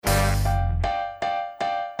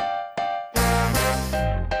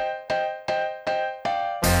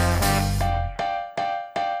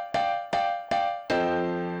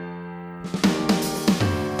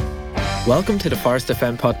Welcome to the Forest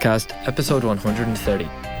FM podcast, episode 130.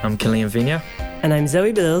 I'm Killian Vigna. And I'm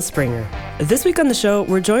Zoe Belill Springer. This week on the show,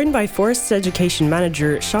 we're joined by Forest's Education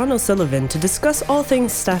Manager Sean O'Sullivan to discuss all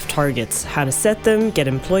things staff targets, how to set them, get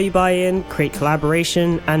employee buy-in, create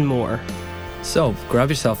collaboration, and more. So, grab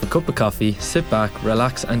yourself a cup of coffee, sit back,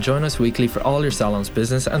 relax, and join us weekly for all your salon's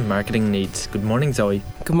business and marketing needs. Good morning, Zoe.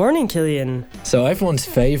 Good morning, Killian. So, everyone's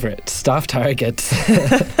favourite, staff targets.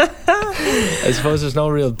 I suppose there's no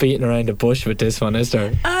real beating around the bush with this one, is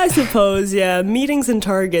there? I suppose, yeah. Meetings and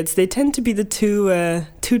targets, they tend to be the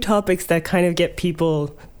two topics that kind of get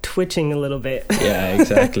people twitching a little bit. Yeah,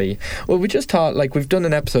 exactly. Well, we just thought, we've done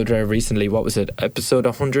an episode there recently. What was it? Episode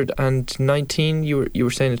 119? You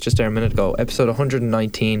were saying it just there a minute ago. Episode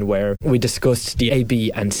 119, where we discussed the A,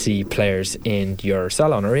 B and C players in your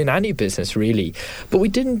salon or in any business, really. But we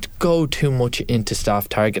didn't go too much into staff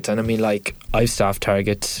targets. And I mean, I've staff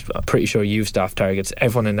targets. I'm pretty sure you've staff targets.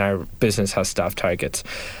 Everyone in our business has staff targets.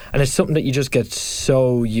 And it's something that you just get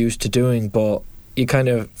so used to doing, but you kind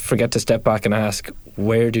of forget to step back and ask,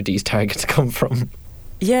 where do these targets come from?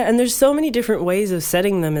 Yeah, and there's so many different ways of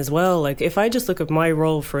setting them as well. If I just look at my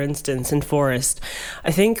role, for instance, in Forest,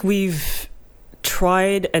 I think we've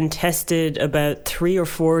tried and tested about 3 or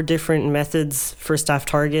 4 different methods for staff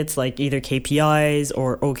targets, like either KPIs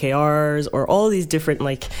or OKRs or all these different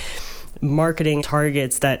marketing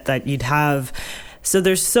targets that you'd have. So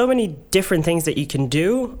there's so many different things that you can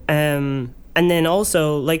do. And then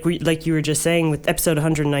also, like you were just saying with episode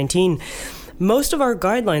 119, most of our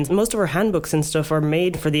guidelines, most of our handbooks and stuff are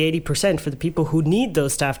made for the 80%, for the people who need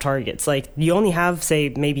those staff targets. You only have, say,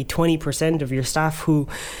 maybe 20% of your staff who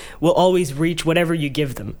will always reach whatever you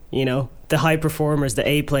give them, the high performers, the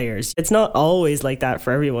A players. It's not always like that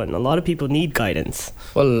for everyone. A lot of people need guidance.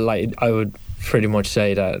 Well, I would pretty much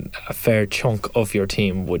say that a fair chunk of your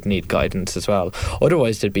team would need guidance as well.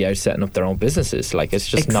 Otherwise, they'd be out setting up their own businesses. It's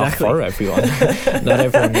just not for everyone. Not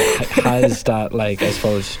everyone has that, I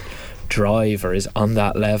suppose, drive or is on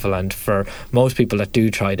that level, and for most people that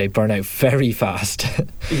do try, they burn out very fast.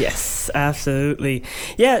 Yes, absolutely.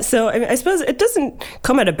 Yeah, so I suppose it doesn't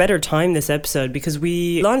come at a better time, this episode, because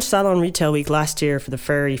we launched Salon Retail Week last year for the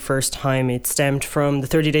very first time. It stemmed from the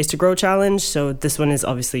 30 Days to Grow Challenge, so this one is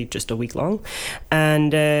obviously just a week long,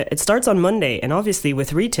 and it starts on Monday. And obviously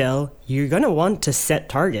with retail, you're going to want to set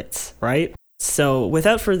targets, right? So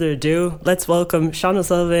without further ado, let's welcome Sean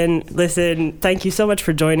O'Sullivan. Listen, thank you so much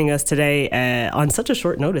for joining us today on such a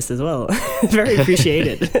short notice as well. Very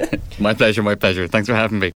appreciated. My pleasure. Thanks for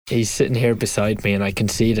having me. He's sitting here beside me and I can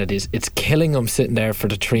see that it's killing him sitting there for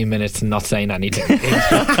the 3 minutes and not saying anything.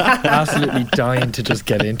 He's absolutely dying to just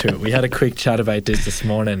get into it. We had a quick chat about this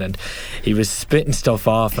morning and he was spitting stuff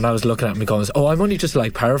off and I was looking at him going, I'm only just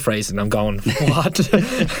paraphrasing. I'm going, what?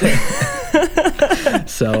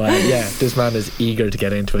 So this man is eager to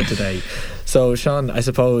get into it today. So Sean, I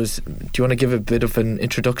suppose, do you want to give a bit of an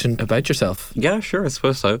introduction about yourself? Yeah, sure, I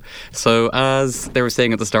suppose so. So as they were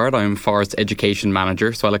saying at the start, I'm Forest Education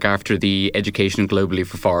Manager, so I look after the education globally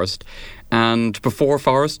for Forest. And before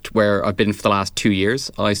Forest, where I've been for the last 2 years,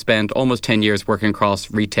 I spent almost 10 years working across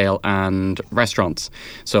retail and restaurants.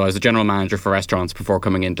 So I was a general manager for restaurants before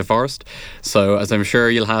coming into Forest. So as I'm sure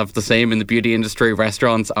you'll have the same in the beauty industry,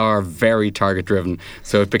 restaurants are very target driven.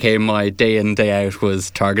 So it became my day in, day out was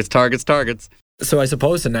targets. So I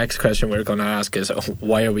suppose the next question we're going to ask is,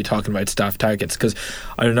 why are we talking about staff targets? Because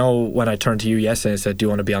I don't know, when I turned to you yesterday and said, do you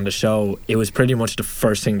want to be on the show? It was pretty much the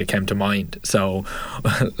first thing that came to mind. So,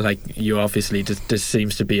 you obviously, this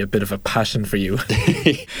seems to be a bit of a passion for you.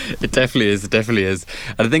 It definitely is.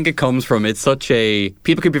 And I think it comes from,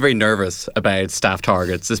 people can be very nervous about staff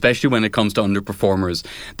targets, especially when it comes to underperformers,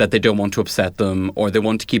 that they don't want to upset them or they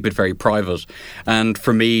want to keep it very private. And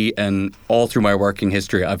for me, and all through my working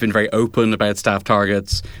history, I've been very open about staff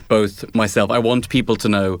targets, both myself. I want people to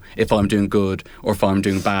know if I'm doing good or if I'm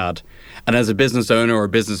doing bad. And as a business owner or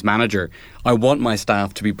business manager, I want my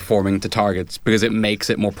staff to be performing to targets because it makes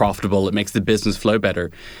it more profitable. It makes the business flow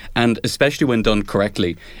better. And especially when done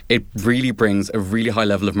correctly, it really brings a really high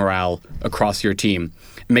level of morale across your team.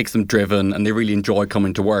 It makes them driven and they really enjoy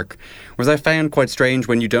coming to work. Whereas I found quite strange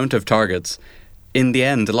when you don't have targets, in the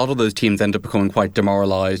end, a lot of those teams end up becoming quite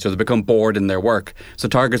demoralised or they become bored in their work. So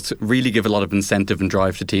targets really give a lot of incentive and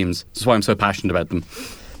drive to teams. That's why I'm so passionate about them.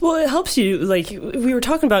 Well, it helps you, we were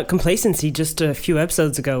talking about complacency just a few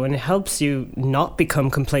episodes ago, and it helps you not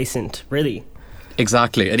become complacent, really.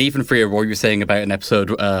 Exactly. And even for what you were saying about in episode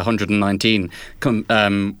 119,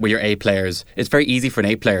 with your A players, it's very easy for an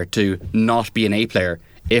A player to not be an A player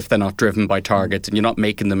if they're not driven by targets and you're not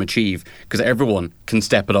making them achieve, because everyone can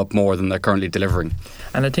step it up more than they're currently delivering.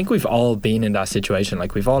 And I think we've all been in that situation.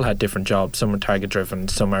 Like, we've all had different jobs. Some are target driven,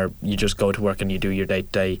 some are you just go to work and you do your day to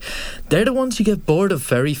day. They're the ones you get bored of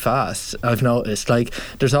very fast, I've noticed. Like,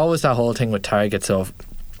 there's always that whole thing with targets of,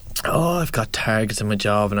 oh, I've got targets in my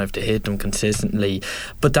job and I have to hit them consistently.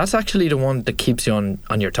 But that's actually the one that keeps you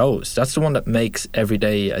on your toes. That's the one that makes every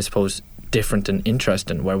day, I suppose, different and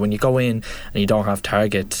interesting, where when you go in and you don't have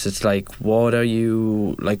targets, it's like, what are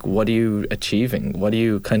you achieving? What are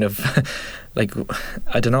you kind of like,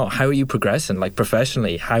 I don't know, how are you progressing? Like,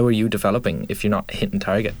 professionally, how are you developing if you're not hitting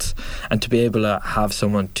targets? And to be able to have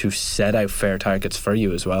someone to set out fair targets for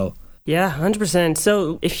you as well. Yeah, 100%.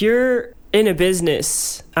 So if you're in a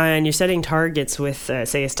business and you're setting targets with,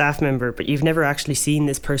 say, a staff member, but you've never actually seen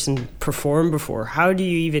this person perform before, how do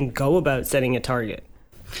you even go about setting a target?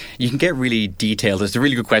 You can get really detailed. It's a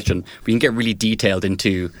really good question. We can get really detailed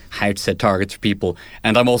into how to set targets for people.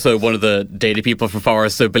 And I'm also one of the data people for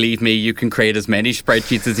Forest, so believe me, you can create as many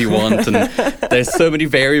spreadsheets as you want. And there's so many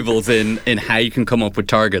variables in how you can come up with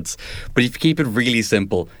targets. But if you keep it really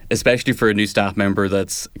simple, especially for a new staff member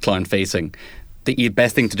that's client-facing, the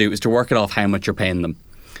best thing to do is to work it off how much you're paying them.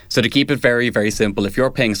 So to keep it very, very simple, if you're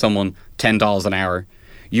paying someone $10 an hour,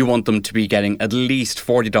 you want them to be getting at least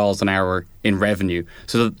 $40 an hour in revenue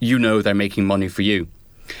so that you know they're making money for you.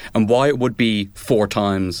 And why it would be 4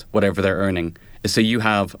 times whatever they're earning is so you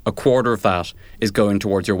have a quarter of that is going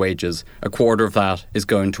towards your wages, a quarter of that is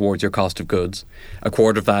going towards your cost of goods, a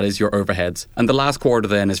quarter of that is your overheads, and the last quarter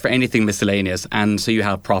then is for anything miscellaneous, and so you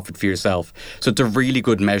have profit for yourself. So it's a really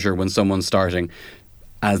good measure when someone's starting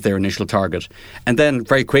as their initial target. And then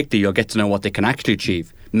very quickly you'll get to know what they can actually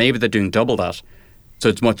achieve. Maybe they're doing double that. So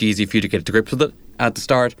it's much easier for you to get to grips with it at the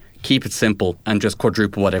start. Keep it simple and just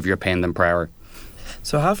quadruple whatever you're paying them per hour.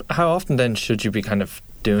 So how often then should you be kind of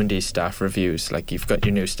doing these staff reviews? Like, you've got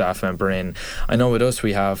your new staff member in. I know with us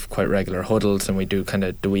we have quite regular huddles, and we do kind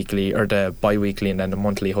of the weekly or the bi-weekly and then the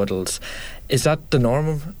monthly huddles. Is that the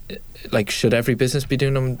norm? Like, should every business be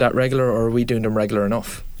doing them that regular, or are we doing them regular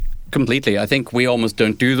enough? Completely. I think we almost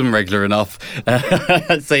don't do them regular enough.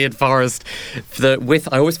 I'd say at Forest, I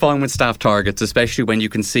always find with staff targets, especially when you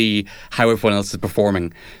can see how everyone else is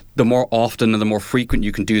performing, the more often and the more frequent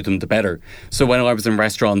you can do them, the better. So when I was in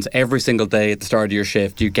restaurants, every single day at the start of your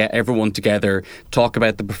shift, you get everyone together, talk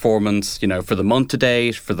about the performance, for the month to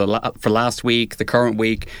date, for last week, the current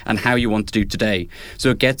week, and how you want to do today. So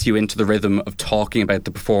it gets you into the rhythm of talking about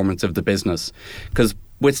the performance of the business. Because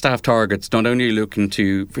with staff targets, not only are you looking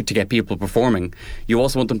to get people performing, you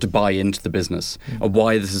also want them to buy into the business of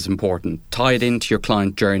why this is important. Tie it into your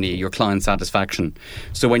client journey, your client satisfaction.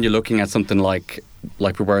 So when you're looking at something like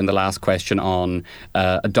we were in the last question on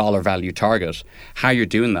a dollar value target, how you're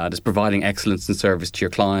doing that is providing excellence in service to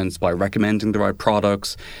your clients by recommending the right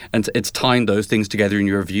products. And it's tying those things together in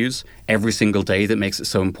your reviews every single day that makes it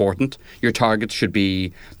so important. Your targets should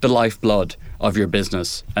be the lifeblood of your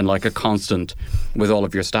business and like a constant with all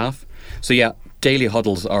of your staff. So yeah, daily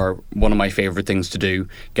huddles are one of my favourite things to do,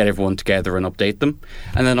 get everyone together and update them.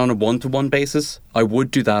 And then on a one-to-one basis, I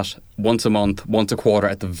would do that once a month, once a quarter,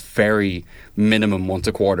 at the very minimum once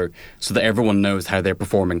a quarter, so that everyone knows how they're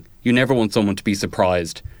performing. You never want someone to be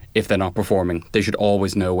surprised if they're not performing. They should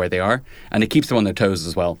always know where they are, and it keeps them on their toes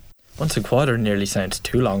as well. Once a quarter nearly sounds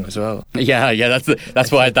too long as well. Yeah,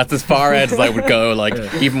 that's why that's as far out as I would go. Like,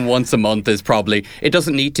 even once a month is probably, it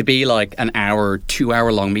doesn't need to be like an hour, 2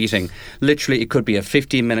 hour long meeting. Literally, it could be a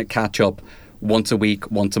 15-minute catch up once a week,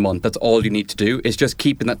 once a month. That's all you need to do, is just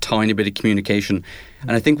keeping that tiny bit of communication.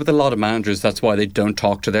 And I think with a lot of managers, that's why they don't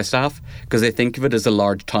talk to their staff, because they think of it as a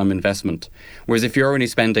large time investment. Whereas if you're only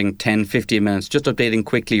spending 10, 15 minutes just updating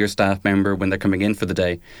quickly your staff member when they're coming in for the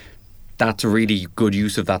day, that's a really good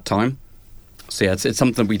use of that time. So yeah, it's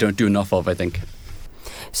something we don't do enough of, I think.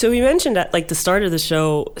 So we mentioned at the start of the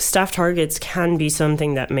show, staff targets can be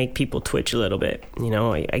something that make people twitch a little bit.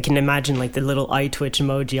 I can imagine the little eye twitch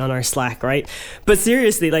emoji on our Slack, right? But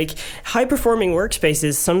seriously, high performing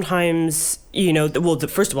workspaces sometimes,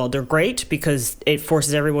 first of all, they're great because it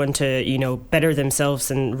forces everyone to, better themselves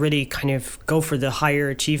and really kind of go for the higher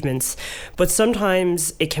achievements. But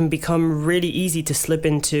sometimes it can become really easy to slip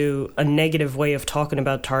into a negative way of talking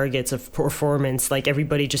about targets of performance. Like,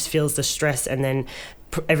 everybody just feels the stress, and then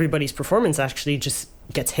everybody's performance actually just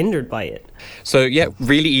gets hindered by it. So yeah,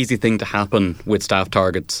 really easy thing to happen with staff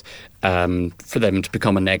targets for them to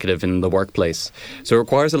become a negative in the workplace. So it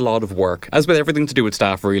requires a lot of work, as with everything to do with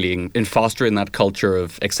staff really, in fostering that culture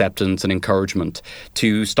of acceptance and encouragement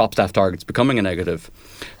to stop staff targets becoming a negative.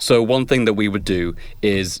 So one thing that we would do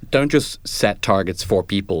is don't just set targets for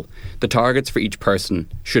people. The targets for each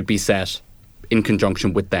person should be set in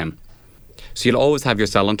conjunction with them. So you'll always have your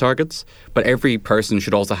sell-on targets, but every person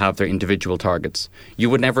should also have their individual targets. You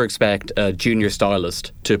would never expect a junior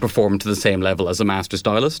stylist to perform to the same level as a master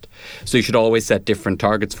stylist, so you should always set different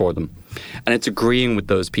targets for them. And it's agreeing with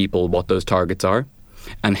those people what those targets are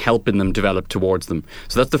and helping them develop towards them.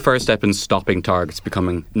 So that's the first step in stopping targets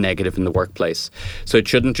becoming negative in the workplace. So it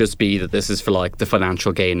shouldn't just be that this is for like the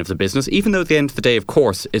financial gain of the business, even though at the end of the day, of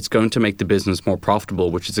course, it's going to make the business more profitable,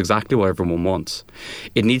 which is exactly what everyone wants.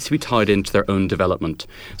 It needs to be tied into their own development.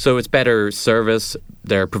 So it's better service,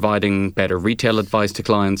 they're providing better retail advice to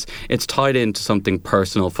clients. It's tied into something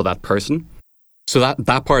personal for that person. So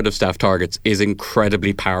that part of staff targets is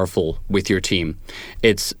incredibly powerful with your team.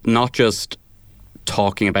 It's not just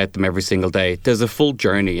talking about them every single day. There's a full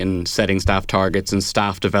journey in setting staff targets, and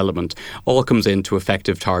staff development all comes into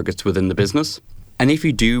effective targets within the business. And if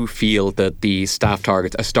you do feel that the staff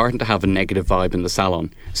targets are starting to have a negative vibe in the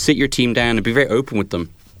salon, sit your team down and be very open with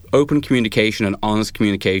them. Open communication and honest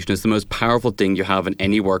communication is the most powerful thing you have in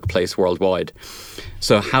any workplace worldwide.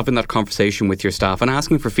 So having that conversation with your staff and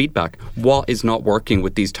asking for feedback. What is not working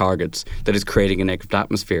with these targets that is creating a negative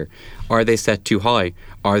atmosphere? Are they set too high?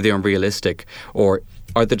 Are they unrealistic? Or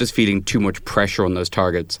are they just feeling too much pressure on those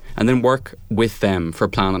targets? And then work with them for a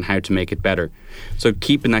plan on how to make it better. So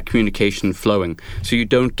keeping that communication flowing so you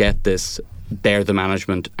don't get this they're the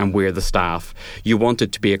management and we're the staff. You want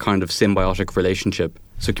it to be a kind of symbiotic relationship.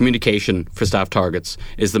 So communication for staff targets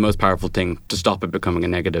is the most powerful thing to stop it becoming a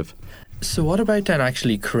negative. So what about then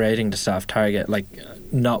actually creating the staff target? Like,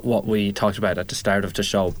 not what we talked about at the start of the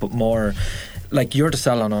show, but more like you're the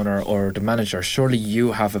salon owner or the manager. Surely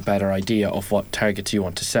you have a better idea of what targets you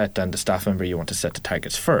want to set than the staff member you want to set the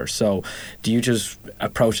targets for. So do you just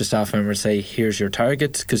approach the staff member and say, here's your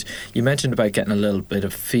targets? Because you mentioned about getting a little bit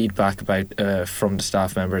of feedback about from the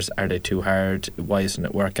staff members. Are they too hard? Why isn't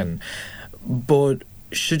it working? But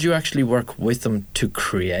should you actually work with them to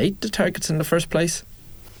create the targets in the first place?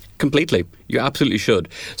 Completely. You absolutely should.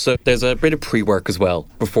 So there's a bit of pre-work as well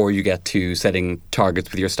before you get to setting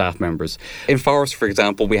targets with your staff members. In Forest, for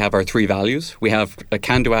example, we have our 3 values. We have a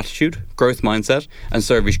can-do attitude, growth mindset, and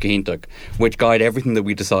Service Cahinta, which guide everything that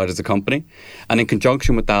we decide as a company. And in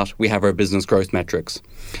conjunction with that, we have our business growth metrics.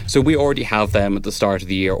 So we already have them at the start of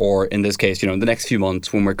the year, or in this case, in the next few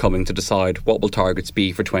months when we're coming to decide what will targets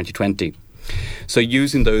be for 2020. So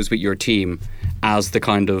using those with your team as the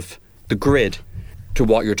kind of the grid to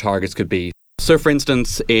what your targets could be. So for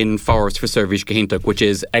instance, in Forest for Service Cahinta, which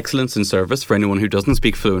is excellence in service for anyone who doesn't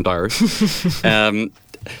speak fluent Irish.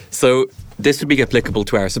 So this would be applicable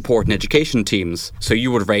to our support and education teams. So you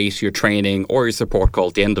would rate your training or your support call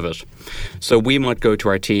at the end of it. So we might go to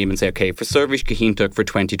our team and say, okay, for Service Cahinta for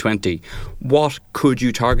 2020, what could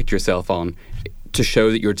you target yourself on to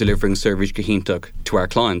show that you're delivering Service Cahinta to our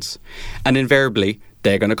clients? And invariably,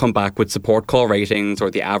 they're going to come back with support call ratings or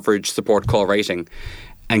the average support call rating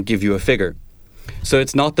and give you a figure. So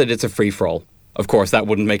it's not that it's a free-for-all. Of course, that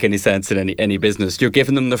wouldn't make any sense in any business. You're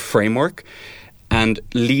giving them the framework and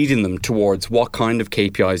leading them towards what kind of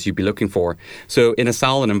KPIs you'd be looking for. So in a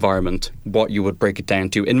salon environment, what you would break it down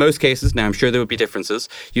to, in most cases, now I'm sure there would be differences,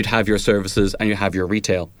 you'd have your services and you have your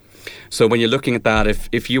retail. So when you're looking at that,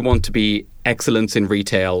 if you want to be excellence in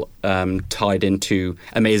retail tied into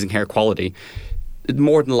amazing hair quality,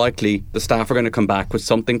 more than likely the staff are going to come back with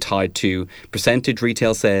something tied to percentage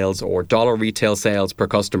retail sales or dollar retail sales per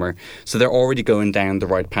customer. So they're already going down the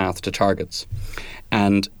right path to targets.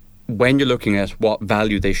 And when you're looking at what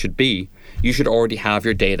value they should be, you should already have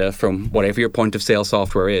your data from whatever your point of sale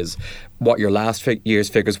software is, what your last year's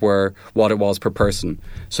figures were, what it was per person,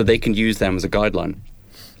 so they can use them as a guideline.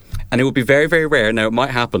 And it would be very, very rare, now it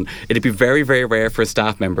might happen, it'd be very, very rare for a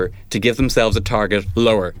staff member to give themselves a target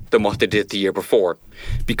lower than what they did the year before.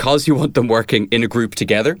 Because you want them working in a group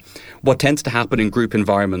together, what tends to happen in group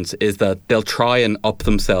environments is that they'll try and up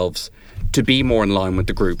themselves to be more in line with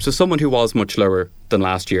the group. So someone who was much lower than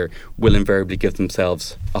last year will invariably give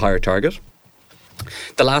themselves a higher target.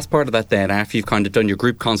 The last part of that then, after you've kind of done your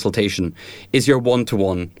group consultation, is your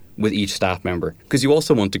one-to-one with each staff member, because you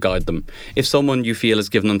also want to guide them. If someone you feel has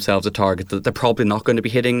given themselves a target that they're probably not going to be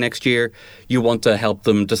hitting next year, you want to help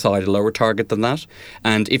them decide a lower target than that.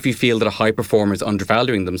 And if you feel that a high performer is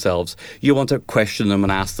undervaluing themselves, you want to question them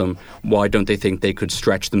and ask them why don't they think they could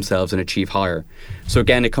stretch themselves and achieve higher. So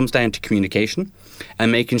again, it comes down to communication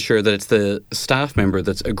and making sure that it's the staff member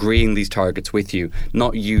that's agreeing these targets with you,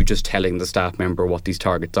 not you just telling the staff member what these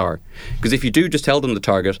targets are. Because if you do just tell them the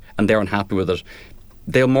target and they're unhappy with it,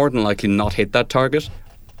 they'll more than likely not hit that target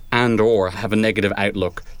and or have a negative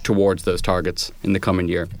outlook towards those targets in the coming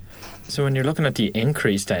year. So when you're looking at the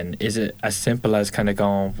increase then, is it as simple as kind of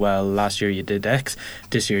going, well, last year you did X,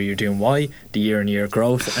 this year you're doing Y, the year-on-year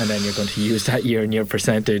growth, and then you're going to use that year-on-year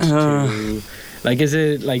percentage to... Like, is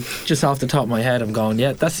it, like, just off the top of my head, I'm going,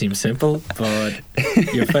 yeah, that seems simple, but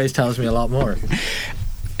your face tells me a lot more.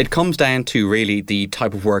 It comes down to really the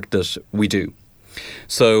type of work that we do.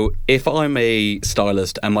 So if I'm a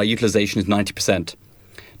stylist and my utilisation is 90%,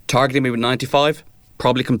 targeting me with 95,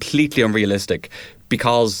 probably completely unrealistic,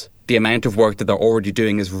 because the amount of work that they're already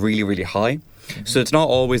doing is really, really high. Mm-hmm. So it's not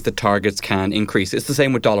always that targets can increase. It's the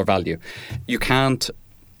same with dollar value. You can't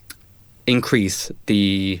increase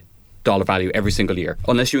the dollar value every single year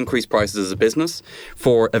unless you increase prices as a business.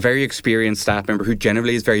 For a very experienced staff member who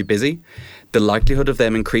generally is very busy, the likelihood of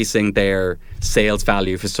them increasing their sales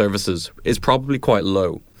value for services is probably quite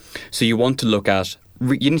low. So you want to look at,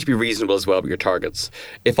 you need to be reasonable as well with your targets.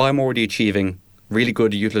 If I'm already achieving really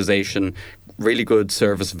good utilization, really good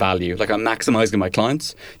service value, like I'm maximizing my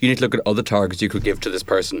clients, you need to look at other targets you could give to this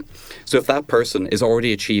person. So if that person is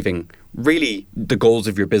already achieving really the goals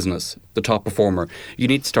of your business, the top performer, you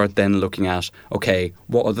need to start then looking at, okay,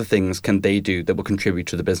 what other things can they do that will contribute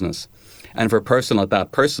to the business? And for a person like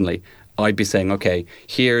that, personally, I'd be saying, okay,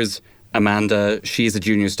 here's Amanda, she's a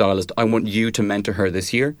junior stylist. I want you to mentor her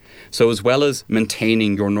this year. So as well as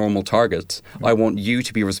maintaining your normal targets, I want you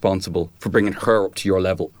to be responsible for bringing her up to your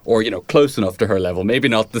level, or, close enough to her level. Maybe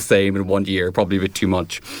not the same in 1 year, probably a bit too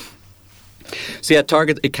much. So yeah,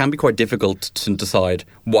 target, it can be quite difficult to decide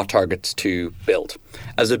what targets to build.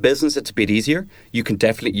 As a business, it's a bit easier. You can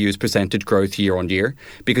definitely use percentage growth year on year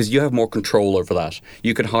because you have more control over that.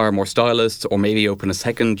 You can hire more stylists or maybe open a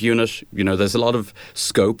second unit. There's a lot of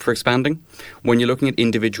scope for expanding. When you're looking at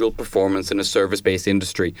individual performance in a service-based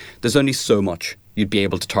industry, there's only so much you'd be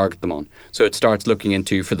able to target them on. So it starts looking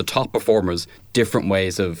into, for the top performers, different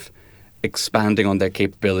ways of expanding on their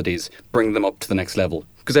capabilities, bring them up to the next level,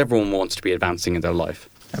 because everyone wants to be advancing in their life.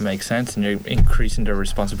 That makes sense, and you're increasing their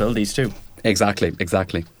responsibilities too. Exactly.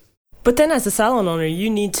 But then as a salon owner, you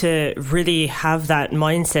need to really have that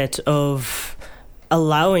mindset of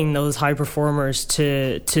allowing those high performers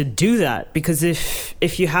to do that, because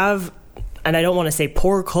if you have, and I don't want to say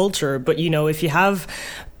poor culture, but if you have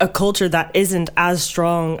a culture that isn't as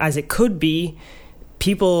strong as it could be,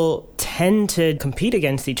 people tend to compete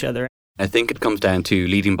against each other. I think it comes down to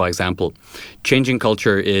leading by example. Changing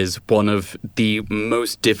culture is one of the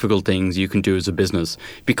most difficult things you can do as a business,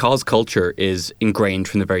 because culture is ingrained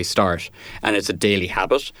from the very start and it's a daily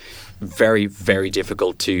habit. Very, very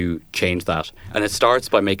difficult to change that. And it starts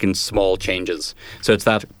by making small changes. So it's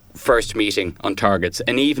that first meeting on targets.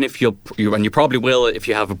 And even if you probably will, if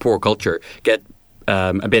you have a poor culture, get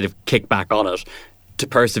a bit of kickback on it, to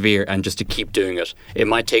persevere and just to keep doing it. It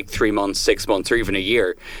might take 3 months, 6 months, or even a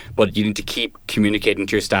year, but you need to keep communicating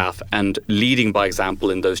to your staff and leading by example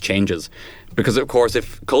in those changes. Because of course,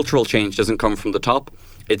 if cultural change doesn't come from the top,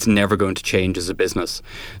 it's never going to change as a business.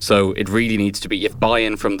 So it really needs to be, you have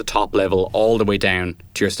buy-in from the top level all the way down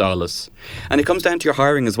to your stylists. And it comes down to your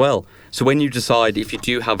hiring as well. So when you decide, if you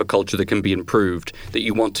do have a culture that can be improved, that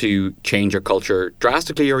you want to change your culture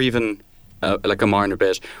drastically or even like a minor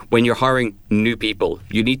bit, when you're hiring new people,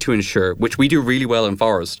 you need to ensure, which we do really well in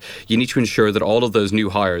Forest, you need to ensure that all of those new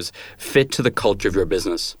hires fit to the culture of your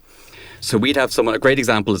business. So we'd have someone, a great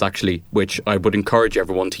example is actually, which I would encourage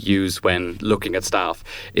everyone to use when looking at staff,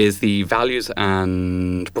 is the values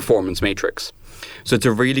and performance matrix. So it's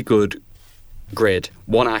a really good grid.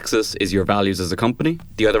 One axis is your values as a company,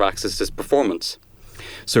 the other axis is performance.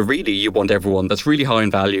 So really, you want everyone that's really high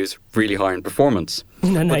in values, really high in performance.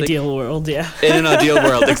 In an ideal world, yeah. In an ideal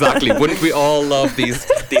world, exactly. Wouldn't we all love these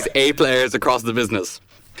A players across the business?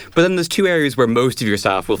 But then there's two areas where most of your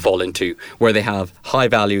staff will fall into, where they have high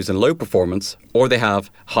values and low performance, or they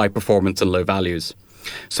have high performance and low values.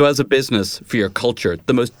 So as a business, for your culture,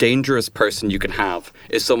 the most dangerous person you can have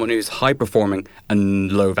is someone who's high performing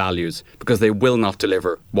and low values, because they will not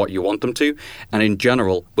deliver what you want them to, and in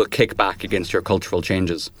general will kick back against your cultural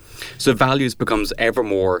changes. So values becomes ever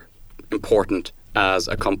more important as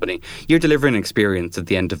a company. You're delivering an experience at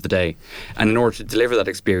the end of the day. And in order to deliver that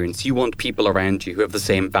experience, you want people around you who have the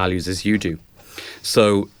same values as you do.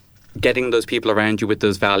 So getting those people around you with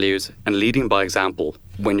those values and leading by example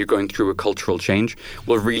when you're going through a cultural change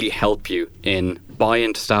will really help you in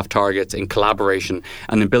buy-in to staff targets, in collaboration,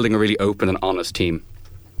 and in building a really open and honest team.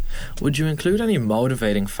 Would you include any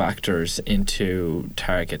motivating factors into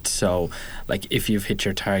targets? So, like if you've hit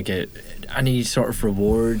your target, any sort of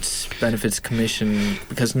rewards, benefits, commission?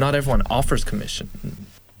 Because not everyone offers commission.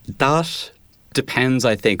 That depends,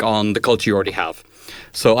 I think, on the culture you already have.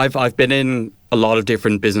 So I've been in a lot of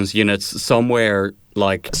different business units. Somewhere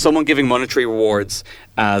like someone giving monetary rewards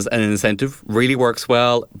as an incentive really works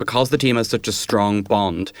well because the team has such a strong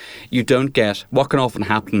bond. You don't get what can often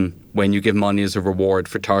happen when you give money as a reward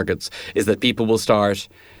for targets is that people will start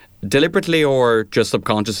deliberately or just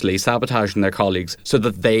subconsciously sabotaging their colleagues so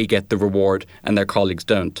that they get the reward and their colleagues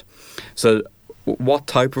don't. So what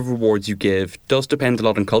type of rewards you give does depend a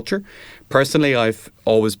lot on culture. Personally, I've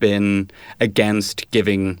always been against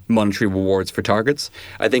giving monetary rewards for targets.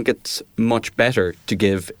 I think it's much better to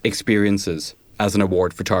give experiences as an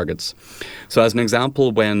award for targets. So as an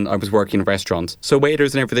example, when I was working in restaurants, so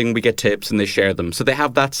waiters and everything, we get tips and they share them. So they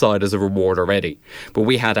have that side as a reward already. But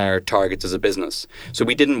we had our targets as a business. So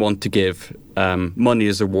we didn't want to give money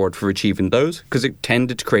as a reward for achieving those because it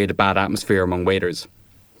tended to create a bad atmosphere among waiters.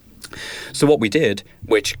 So what we did,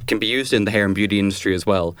 which can be used in the hair and beauty industry as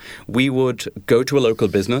well, we would go to a local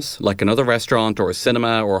business, like another restaurant or a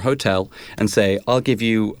cinema or a hotel, and say, I'll give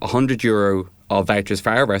you €100 of vouchers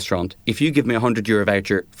for our restaurant if you give me €100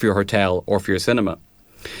 voucher for your hotel or for your cinema.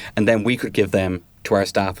 And then we could give them to our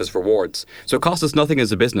staff as rewards. So it costs us nothing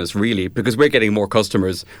as a business, really, because we're getting more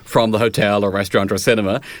customers from the hotel or restaurant or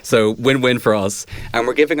cinema. So win-win for us. And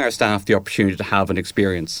we're giving our staff the opportunity to have an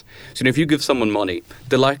experience. So if you give someone money,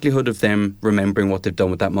 the likelihood of them remembering what they've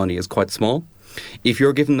done with that money is quite small. If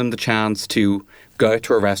you're giving them the chance to go out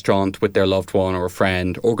to a restaurant with their loved one or a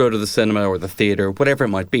friend, or go to the cinema or the theatre, whatever it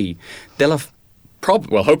might be, they'll have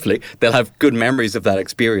hopefully they'll have good memories of that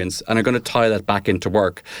experience and are going to tie that back into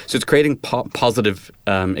work. So it's creating positive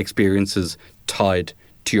experiences tied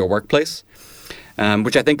to your workplace,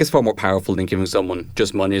 which I think is far more powerful than giving someone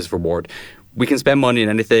just money as reward. We can spend money on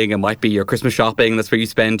anything. It might be your Christmas shopping. That's where you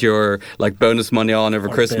spend your bonus money on over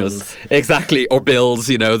Christmas. Bills. Exactly. Or bills,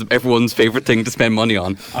 everyone's favourite thing to spend money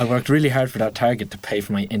on. I worked really hard for that target to pay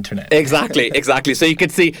for my internet. Exactly. So you can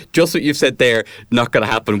see just what you've said there, not going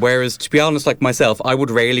to happen. Whereas, to be honest, like myself, I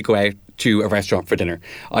would rarely go out to a restaurant for dinner.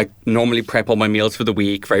 I normally prep all my meals for the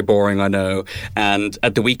week. Very boring, I know. And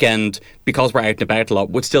at the weekend, because we're out and about a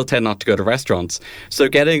lot, would still tend not to go to restaurants. So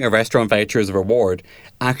getting a restaurant voucher as a reward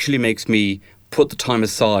actually makes me put the time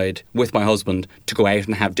aside with my husband to go out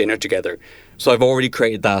and have dinner together. So I've already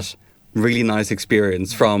created that really nice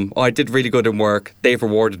experience from, I did really good in work, they've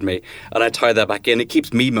rewarded me, and I tie that back in. It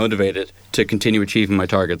keeps me motivated to continue achieving my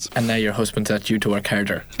targets. And now your husband's at you to work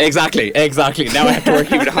harder. Exactly. Now I have to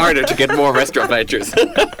work even harder to get more restaurant vouchers.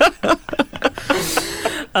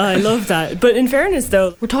 I love that. But in fairness,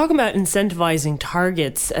 though, we're talking about incentivizing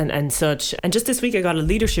targets and such. And just this week, I got a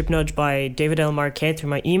leadership nudge by David L. Marquet through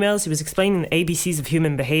my emails. He was explaining the ABCs of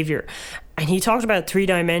human behavior. And he talked about 3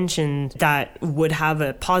 dimensions that would have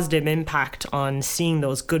a positive impact on seeing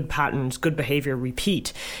those good patterns, good behavior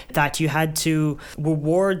repeat. That you had to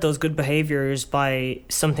reward those good behaviors by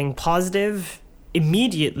something positive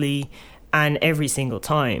immediately and every single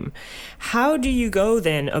time. How do you go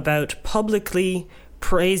then about publicly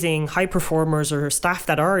praising high performers or staff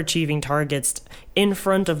that are achieving targets in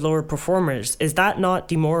front of lower performers? Is that not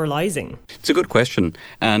demoralizing? It's a good question.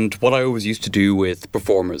 And what I always used to do with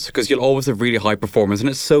performers, because you'll always have really high performers, and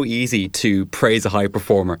it's so easy to praise a high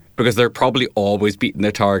performer because they're probably always beating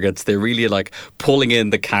their targets. They're really like pulling in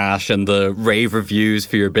the cash and the rave reviews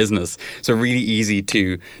for your business. So really easy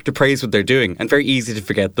to praise what they're doing, and very easy to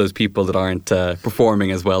forget those people that aren't performing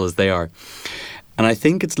as well as they are. And I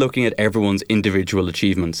think it's looking at everyone's individual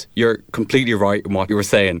achievements. You're completely right in what you were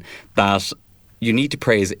saying, that you need to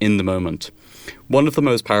praise in the moment. One of the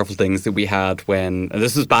most powerful things that we had and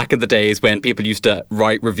this was back in the days when people used to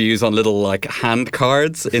write reviews on little hand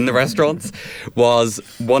cards in the restaurants, was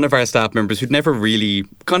one of our staff members who'd never really,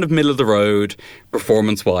 kind of middle of the road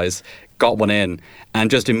performance-wise, got one in,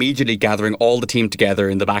 and just immediately gathering all the team together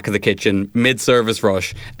in the back of the kitchen, mid-service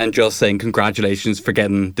rush, and just saying congratulations for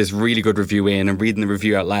getting this really good review in and reading the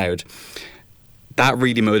review out loud. That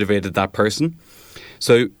really motivated that person.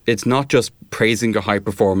 So it's not just praising your high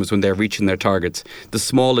performers when they're reaching their targets, the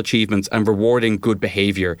small achievements and rewarding good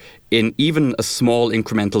behaviour in even a small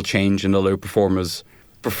incremental change in the low performers'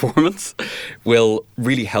 performance will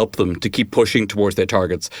really help them to keep pushing towards their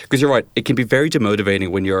targets. Because you're right, it can be very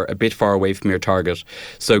demotivating when you're a bit far away from your target.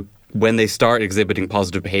 So when they start exhibiting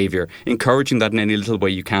positive behaviour, encouraging that in any little way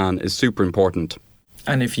you can is super important.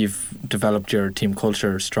 And if you've developed your team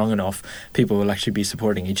culture strong enough, people will actually be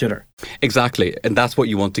supporting each other. Exactly. And that's what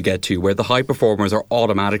you want to get to, where the high performers are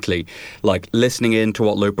automatically like listening in to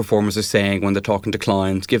what low performers are saying when they're talking to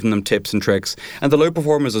clients, giving them tips and tricks. And the low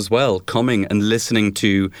performers as well, coming and listening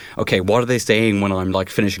to, okay, what are they saying when I'm like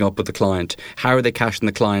finishing up with the client? How are they cashing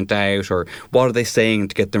the client out? Or what are they saying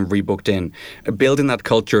to get them rebooked in? Building that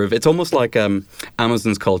culture of, it's almost like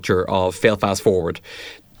Amazon's culture of fail fast forward.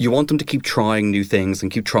 You want them to keep trying new things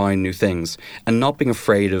and not being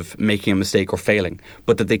afraid of making a mistake or failing,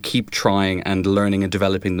 but that they keep trying and learning and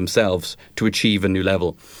developing themselves to achieve a new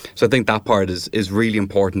level. So I think that part is really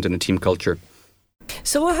important in a team culture.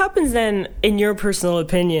 So what happens then, in your personal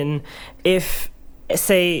opinion, if,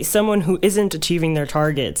 say, someone who isn't achieving their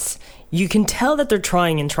targets, you can tell that they're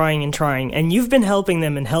trying, and you've been helping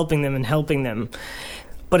them,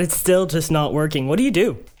 but it's still just not working? What do you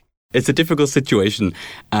do? It's a difficult situation,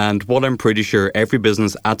 and what I'm pretty sure every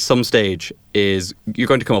business at some stage is you're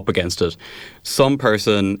going to come up against it. Some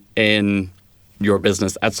person in your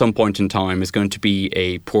business at some point in time is going to be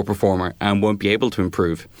a poor performer and won't be able to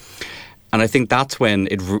improve. And I think that's when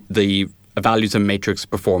the values and matrix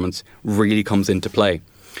performance really comes into play.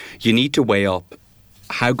 You need to weigh up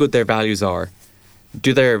how good their values are.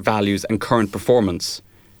 Do their values and current performance,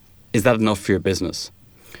 is that enough for your business?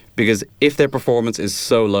 Because if their performance is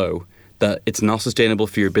so low that it's not sustainable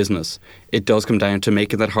for your business, it does come down to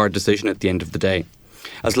making that hard decision at the end of the day.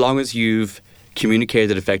 As long as you've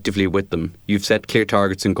communicated effectively with them, you've set clear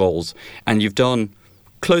targets and goals, and you've done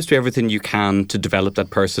close to everything you can to develop that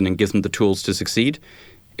person and give them the tools to succeed,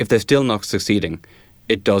 if they're still not succeeding,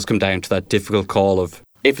 it does come down to that difficult call of,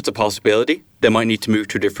 if it's a possibility, they might need to move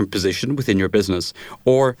to a different position within your business,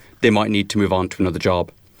 or they might need to move on to another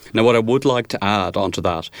job. Now, what I would like to add onto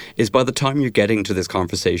that is by the time you're getting to this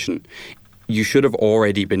conversation, you should have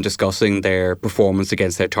already been discussing their performance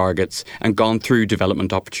against their targets and gone through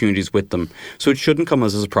development opportunities with them. So it shouldn't come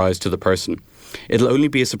as a surprise to the person. It'll only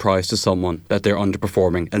be a surprise to someone that they're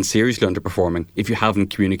underperforming and seriously underperforming if you haven't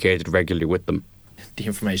communicated regularly with them. The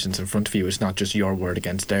information's in front of you. It's not just your word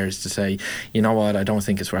against theirs to say, you know what, I don't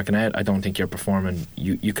think it's working out. I don't think you're performing.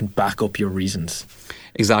 You can back up your reasons.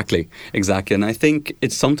 Exactly. And I think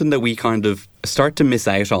it's something that we kind of start to miss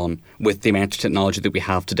out on with the amount of technology that we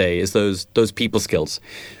have today is those people skills.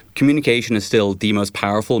 Communication is still the most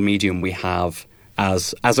powerful medium we have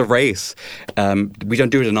as a race. We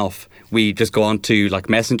don't do it enough. We just go on to like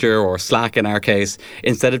Messenger or Slack in our case,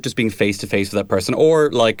 instead of just being face to face with that person,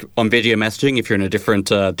 or like on video messaging if you're in a different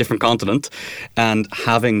continent, and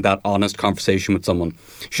having that honest conversation with someone.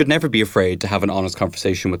 Should never be afraid to have an honest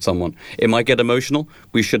conversation with someone. It might get emotional.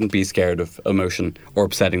 We shouldn't be scared of emotion or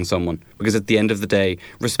upsetting someone, because at the end of the day,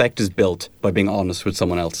 respect is built by being honest with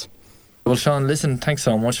someone else. Well, Sean, listen, thanks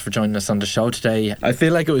so much for joining us on the show today. I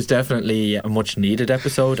feel like it was definitely a much needed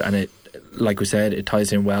episode, and it, like we said, it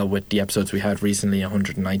ties in well with the episodes we had recently,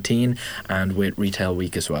 119, and with Retail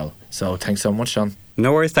Week as well. So thanks so much, Sean.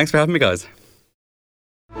 No worries. Thanks for having me, guys.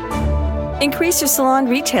 Increase your salon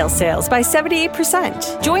retail sales by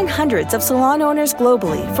 78%. Join hundreds of salon owners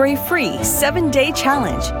globally for a free 7-day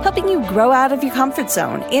challenge, helping you grow out of your comfort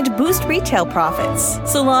zone and boost retail profits.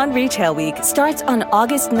 Salon Retail Week starts on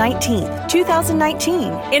August 19th, 2019,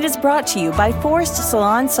 and is brought to you by Forest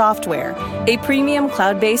Salon Software, a premium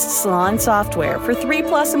cloud-based salon software for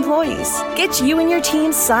 3+ employees. Get you and your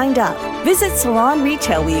team signed up. Visit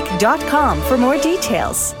salonretailweek.com for more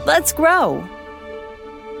details. Let's grow.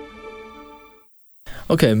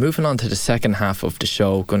 Okay, moving on to the second half of the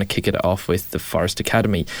show, going to kick it off with the Forest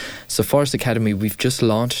Academy. So Forest Academy, we've just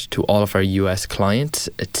launched to all of our US clients.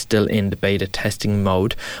 It's still in the beta testing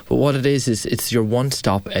mode, but what it is it's your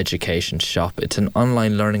one-stop education shop. It's an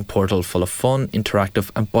online learning portal full of fun,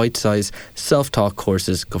 interactive and bite-sized self-taught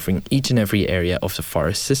courses covering each and every area of the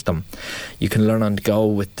Forest system. You can learn on the go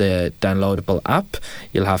with the downloadable app.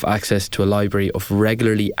 You'll have access to a library of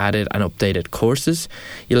regularly added and updated courses.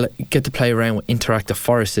 You'll get to play around with interactive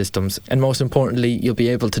Forest systems, and most importantly, you'll be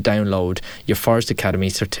able to download your Forest Academy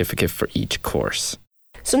certificate for each course.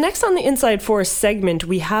 So next on the Inside Forest segment,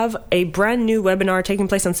 we have a brand new webinar taking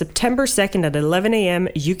place on September 2nd at 11 a.m.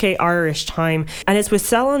 UK Irish time, and it's with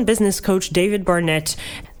Salon business coach David Barnett.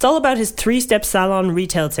 It's all about his 3-step salon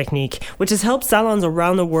retail technique, which has helped salons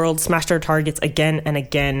around the world smash their targets again and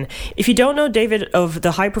again. If you don't know David of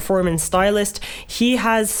The High Performance Stylist, he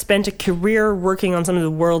has spent a career working on some of the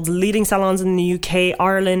world's leading salons in the UK,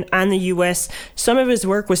 Ireland, and the US. Some of his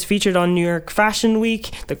work was featured on New York Fashion Week,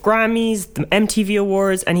 the Grammys, the MTV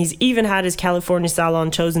Awards, and he's even had his California salon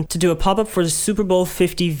chosen to do a pop-up for the Super Bowl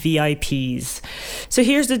 50 VIPs. So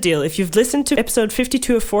here's the deal. If you've listened to episode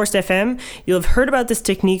 52 of Forest FM, you'll have heard about this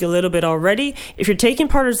technique a little bit already. If you're taking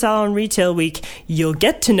part of Salon Retail Week, you'll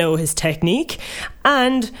get to know his technique.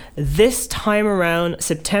 And this time around,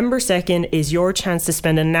 September 2nd, is your chance to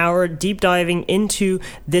spend an hour deep diving into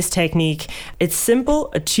this technique. It's simple,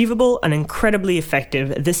 achievable, and incredibly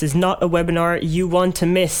effective. This is not a webinar you want to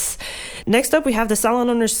miss. Next up, we have the Salon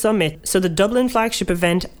Owners Summit, so the Dublin flagship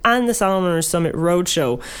event and the Salon Owners Summit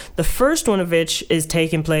Roadshow. The first one of which is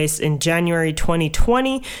taking place in January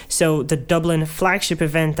 2020, so the Dublin flagship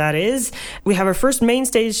event that is. We have our first main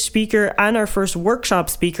stage speaker and our first workshop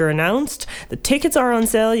speaker announced. The tickets are on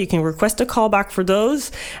sale. You can request a callback for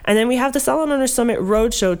those. And then we have the Salon Owners Summit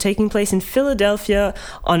Roadshow taking place in Philadelphia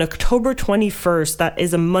on October 21st. That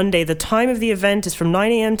is a Monday. The time of the event is from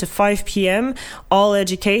 9 a.m. to 5 p.m. All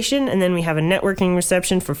education. And then we have a networking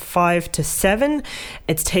reception for 5 to 7.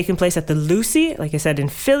 It's taking place at the Lucy, like I said, in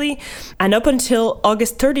Philly. And up until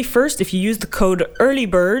August 31st, if you use the code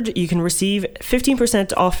EARLYBIRD, you can receive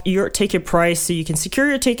 15% off your ticket price. So you can secure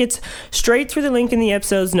your tickets straight through the link in the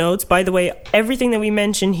episode's notes. By the way, everything that we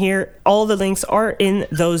mention here, all the links are in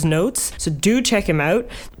those notes. So do check them out.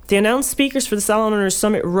 The announced speakers for the Salon Owners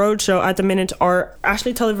Summit Roadshow at the minute are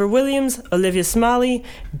Ashley Tulliver-Williams, Olivia Smalley,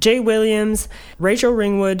 Jay Williams, Rachel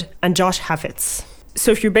Ringwood, and Josh Haffitz. So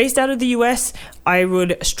if you're based out of the US, I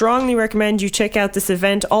would strongly recommend you check out this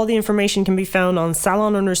event. All the information can be found on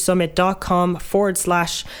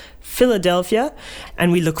salonownersummit.com/Philadelphia,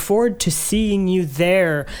 and we look forward to seeing you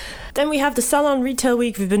there. Then we have the Salon Retail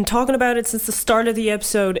Week. We've been talking about it since the start of the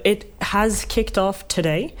episode. It has kicked off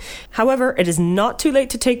today. However, it is not too late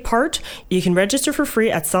to take part. You can register for free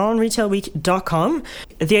at salonretailweek.com.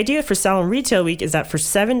 The idea for Salon Retail Week is that for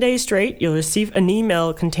 7 days straight, you'll receive an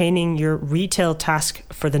email containing your retail task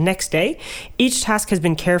for the next day. Each task has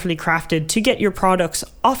been carefully crafted to get your products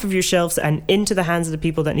off of your shelves and into the hands of the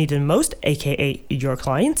people that need it most, aka your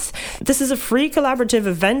clients. This is a free collaborative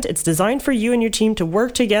event. It's designed for you and your team to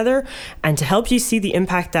work together and to help you see the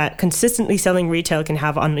impact that consistently selling retail can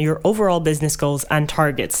have on your overall business goals and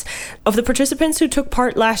targets. Of the participants who took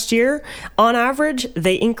part last year, on average,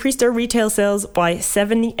 they increased their retail sales by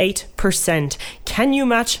 78%. Can you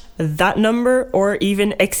match that number or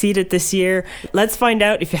even exceed it this year? Let's find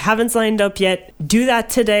out. If you haven't signed up yet, do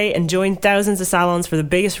that today and join thousands of salons for the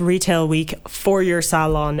biggest retail week for your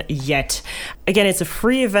salon yet. Again, it's a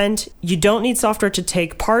free event. You don't need software to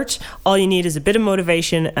take part. All you need is a bit of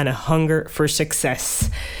motivation and a hunger for success.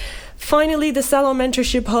 Finally, the Salon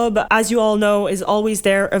Mentorship Hub, as you all know, is always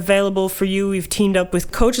there available for you. We've teamed up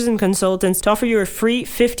with coaches and consultants to offer you a free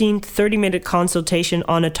 15 to 30-minute consultation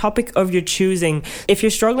on a topic of your choosing. If you're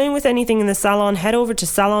struggling with anything in the salon, head over to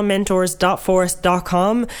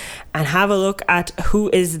salonmentors.forest.com and have a look at who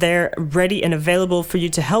is there ready and available for you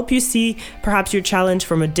to help you see perhaps your challenge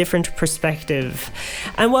from a different perspective.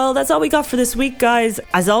 And well, that's all we got for this week, guys.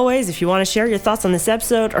 As always, if you want to share your thoughts on this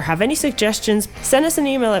episode or have any suggestions, send us an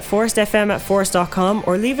email at forestfm@forest.com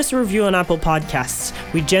or leave us a review on Apple Podcasts.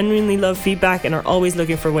 We genuinely love feedback and are always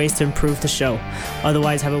looking for ways to improve the show.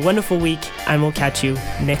 Otherwise, have a wonderful week and we'll catch you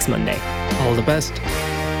next Monday. All the best.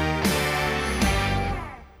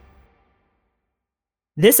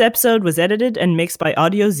 This episode was edited and mixed by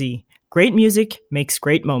Audio Z. Great music makes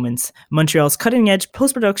great moments. Montreal's cutting-edge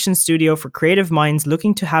post-production studio for creative minds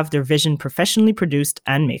looking to have their vision professionally produced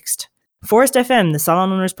and mixed. Forest FM, the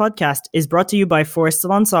Salon Owners podcast, is brought to you by Forest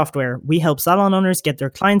Salon Software. We help salon owners get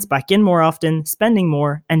their clients back in more often, spending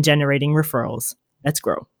more, and generating referrals. Let's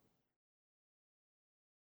grow.